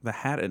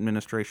Hat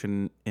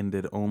administration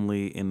ended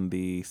only in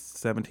the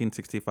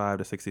 1765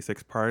 to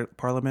 66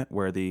 Parliament,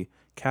 where the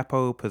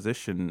capo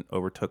position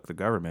overtook the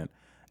government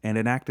and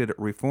enacted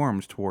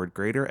reforms toward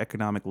greater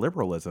economic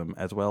liberalism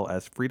as well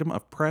as Freedom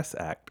of Press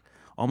Act,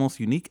 almost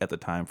unique at the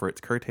time for its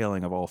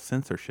curtailing of all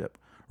censorship,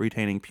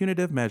 retaining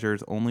punitive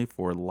measures only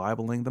for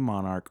libeling the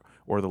monarch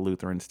or the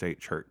Lutheran State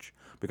Church.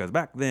 Because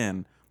back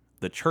then,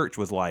 the church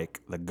was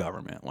like the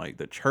government. Like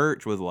the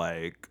church was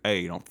like,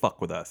 "Hey, don't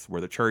fuck with us. We're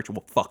the church.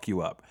 We'll fuck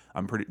you up."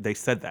 They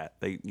said that.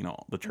 The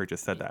churches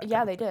said that.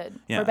 Yeah, they did.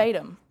 Yeah.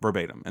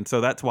 Verbatim. And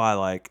so that's why,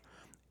 like,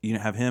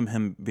 have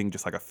him being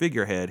just like a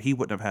figurehead, he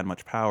wouldn't have had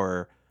much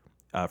power,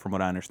 from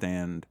what I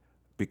understand,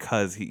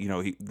 because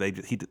they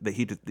just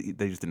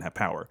didn't have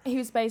power. He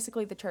was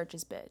basically the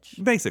church's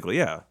bitch. Basically,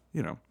 yeah.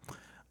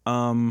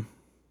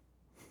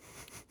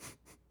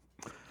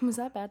 Was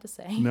that bad to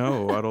say?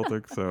 No, I don't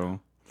think so.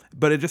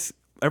 But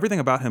everything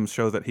about him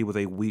shows that he was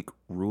a weak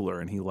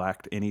ruler and he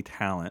lacked any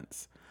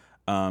talents.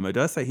 It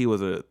does say he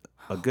was a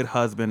good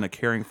husband, a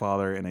caring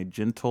father, and a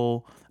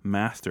gentle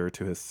master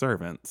to his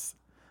servants.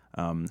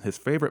 His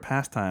favorite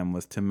pastime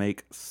was to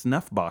make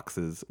snuff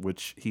boxes,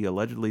 which he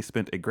allegedly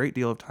spent a great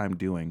deal of time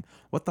doing.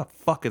 What the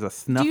fuck is a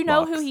snuff box? Do you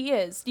know who he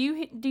is? Do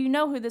you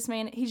know who this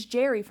man? He's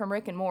Jerry from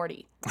Rick and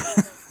Morty.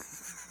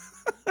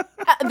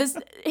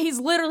 He's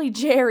literally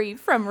Jerry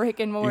from Rick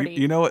and Morty.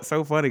 You know what's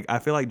so funny? I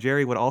feel like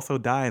Jerry would also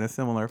die in a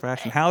similar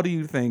fashion. How do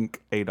you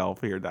think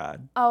Adolf here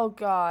died? Oh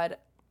God,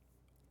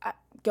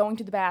 going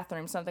to the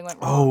bathroom, something went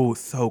wrong. Oh,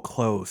 so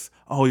close.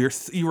 Oh, you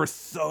were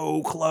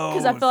so close.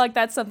 Because I feel like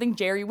that's something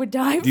Jerry would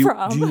die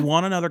from. Do you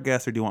want another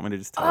guess, or do you want me to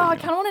just tell you? I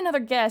kind of want another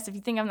guess if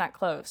you think I'm that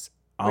close.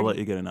 I'll let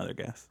you get another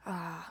guess.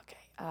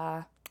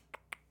 Okay.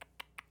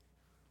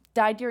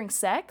 Died during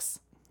sex?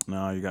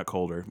 No, you got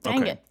colder.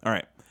 Dang okay. it. All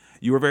right.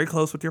 You were very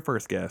close with your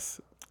first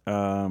guess.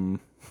 Oh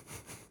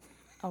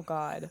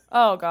God.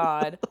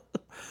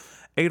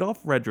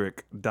 Adolf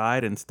Frederick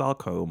died in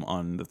Stockholm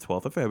on the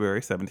 12th of February,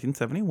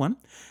 1771,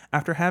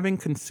 after having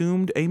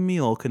consumed a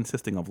meal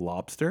consisting of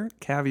lobster,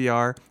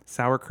 caviar,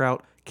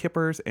 sauerkraut,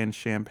 kippers, and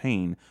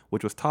champagne,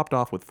 which was topped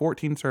off with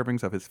 14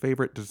 servings of his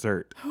favorite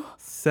dessert,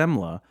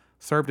 semla,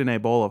 served in a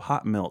bowl of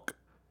hot milk,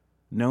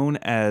 known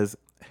as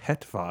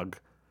hettvag.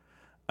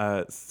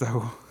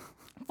 So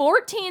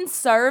 14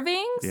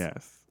 servings?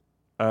 yes.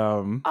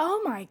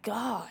 Oh my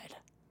God.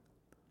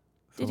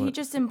 Did he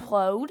just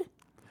implode?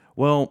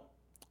 Well,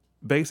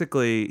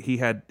 basically,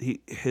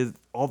 his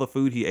all the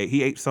food he ate.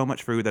 He ate so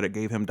much food that it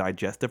gave him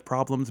digestive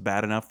problems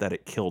bad enough that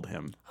it killed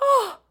him.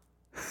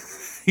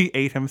 He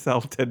ate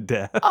himself to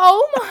death.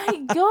 Oh my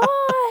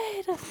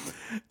God.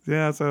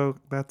 Yeah, so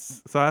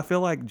I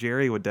feel like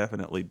Jerry would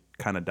definitely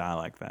kind of die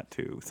like that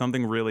too.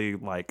 Something really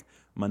like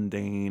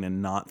mundane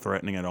and not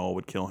threatening at all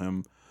would kill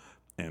him.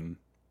 And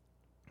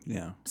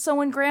yeah. So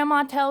when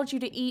grandma tells you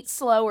to eat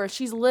slower,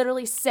 she's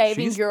literally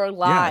saving your Yeah,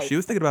 life. she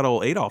was thinking about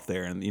old Adolf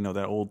there, and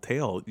that old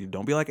tale. You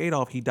don't be like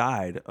Adolf. He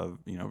died of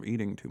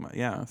eating too much.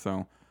 Yeah.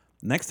 So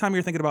next time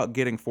you're thinking about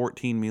getting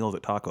 14 meals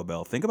at Taco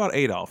Bell, think about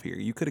Adolf here.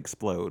 You could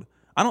explode.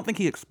 I don't think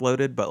he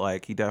exploded, but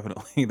like he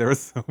definitely there was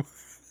some.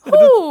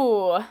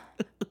 Ooh.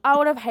 I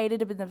would have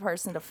hated to be the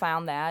person to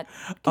found that.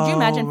 Could you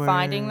imagine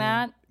finding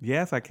man. that?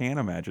 Yes, I can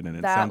imagine it.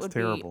 It That sounds would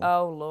terrible. be,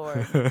 oh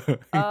Lord.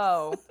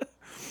 Oh.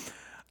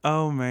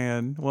 Oh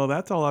man. Well,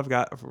 that's all I've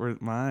got for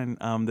mine.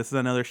 This is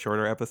another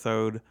shorter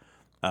episode.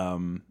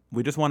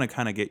 We just want to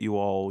kind of get you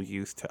all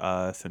used to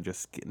us and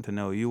just getting to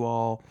know you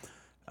all.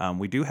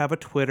 We do have a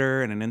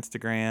Twitter and an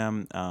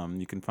Instagram.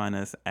 You can find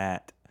us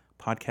at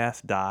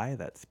Podcast Die.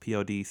 That's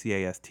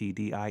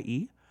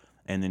PODCASTDIE.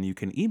 And then you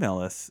can email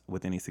us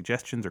with any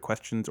suggestions or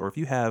questions, or if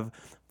you have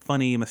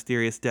funny,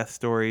 mysterious death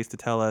stories to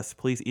tell us,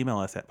 please email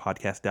us at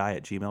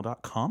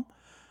podcastdie@gmail.com.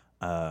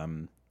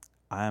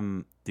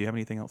 Do you have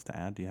anything else to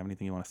add? Do you have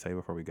anything you want to say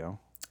before we go?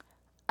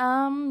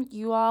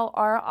 You all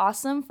are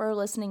awesome for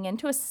listening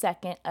into a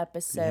second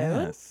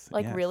episode. Yes,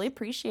 Really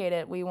appreciate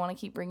it. We want to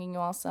keep bringing you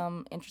all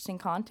some interesting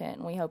content,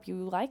 and we hope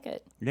you like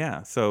it.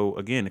 Yeah. So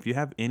again, if you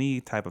have any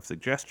type of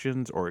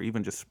suggestions or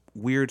even just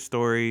weird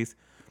stories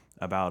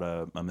about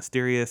a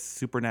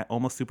mysterious,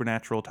 almost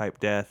supernatural type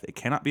death, it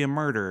cannot be a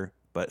murder,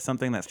 but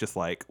something that's just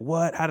like,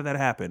 what? How did that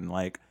happen?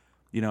 Like,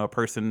 a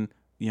person,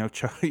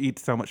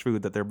 eats so much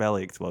food that their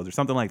belly explodes or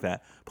something like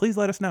that. Please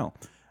let us know.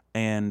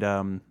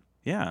 And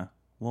yeah.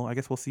 Well, I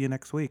guess we'll see you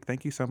next week.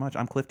 Thank you so much.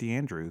 I'm Clifty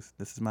Andrews.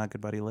 This is my good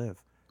buddy Liv.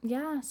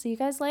 Yeah. See you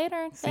guys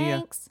later. See ya.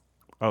 Thanks.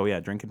 Oh, yeah.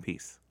 Drink in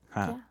peace.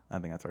 Huh. Yeah. I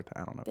think that's our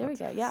I don't know. There we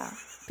go. Yeah.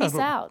 Peace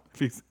out.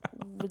 Peace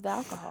out. With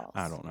alcohol.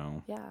 I don't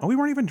know. Yeah. Oh, we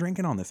weren't even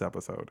drinking on this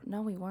episode.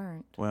 No, we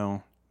weren't.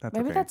 Well, that's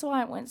Maybe okay. that's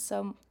why it went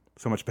so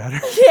much better.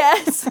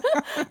 Yes.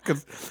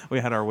 Because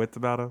we had our wits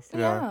about us.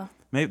 Yeah.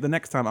 Maybe the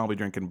next time I'll be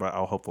drinking, but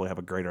I'll hopefully have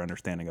a greater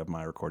understanding of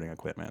my recording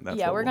equipment.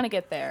 We're going to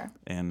get there.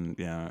 And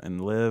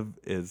and Liv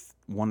is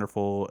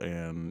wonderful,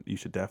 and you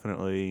should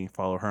definitely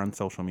follow her on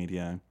social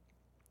media.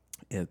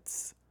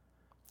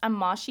 I'm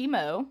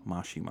Mashimo.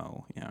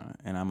 Mashimo, yeah.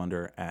 And I'm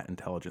under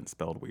 @intelligence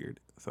spelled weird.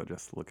 So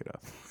just look it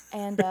up.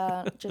 And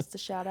just a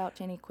shout out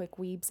to any quick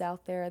weebs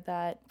out there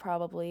that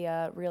probably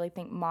really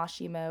think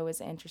Mashimo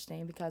is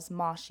interesting, because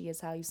Mashi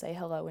is how you say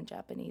hello in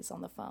Japanese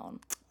on the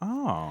phone.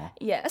 Oh.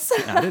 Yes.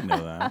 I didn't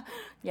know that.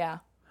 Yeah.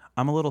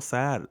 I'm a little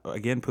sad.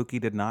 Again, Pookie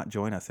did not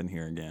join us in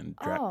here again.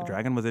 Oh.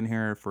 Dragon was in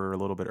here for a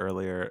little bit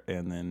earlier,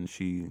 and then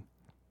she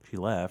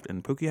left,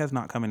 and Pookie has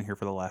not come in here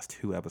for the last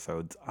 2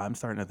 episodes. I'm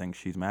starting to think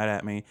she's mad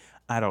at me.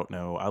 I don't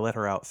know. I let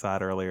her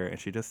outside earlier, and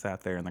she just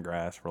sat there in the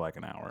grass for like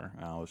an hour.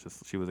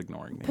 She was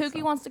ignoring me.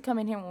 Pookie wants to come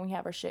in here when we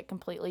have our shit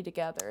completely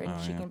together, and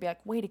she yeah. can be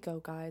like, way to go,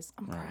 guys.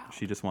 I'm proud.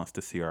 She just wants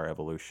to see our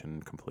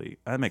evolution complete.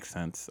 That makes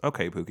sense.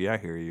 Okay, Pookie, I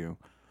hear you.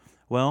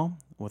 Well,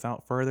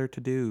 without further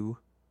ado,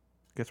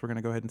 I guess we're going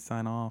to go ahead and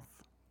sign off.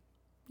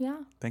 Yeah.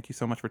 Thank you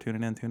so much for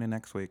tuning in. Tune in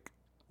next week.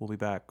 We'll be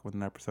back with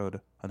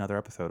another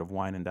episode of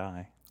Wine and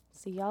Die.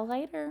 See y'all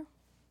later.